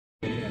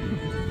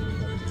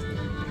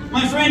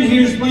My friend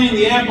here is playing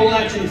the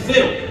Appalachian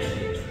fiddle.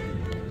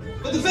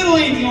 But the fiddle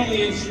ain't the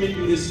only instrument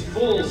in this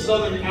full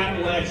Southern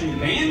Appalachian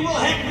band. Well,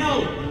 heck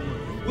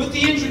no. With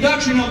the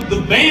introduction of the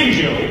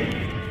banjo,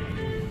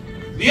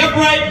 the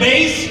upright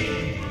bass,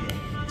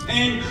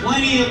 and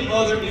plenty of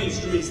other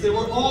instruments, there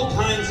were all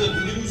kinds of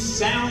new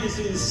sounds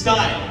and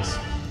styles.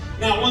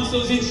 Now, once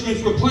those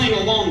instruments were playing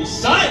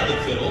alongside the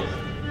fiddle,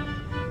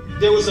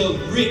 there was a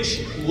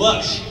rich,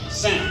 lush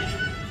sound.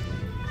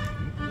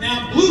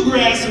 Now,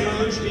 bluegrass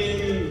emerged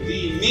in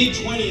the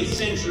mid-20th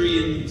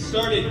century and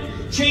started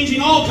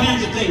changing all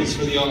kinds of things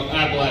for the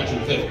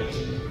Appalachian fiddle.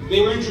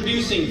 They were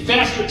introducing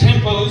faster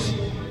tempos,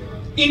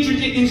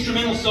 intricate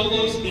instrumental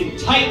solos, and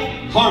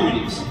tight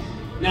harmonies.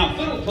 Now,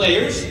 fiddle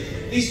players,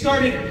 they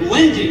started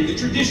blending the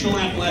traditional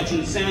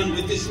Appalachian sound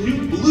with this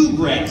new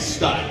bluegrass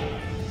style.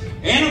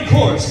 And of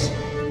course,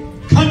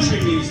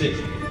 country music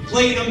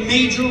played a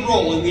major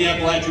role in the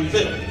Appalachian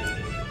fiddle.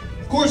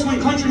 Of course,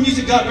 when country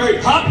music got very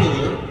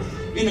popular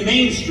in the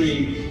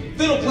mainstream,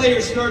 fiddle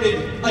players started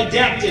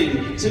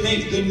adapting to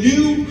make the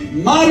new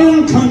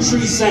modern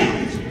country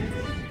sound.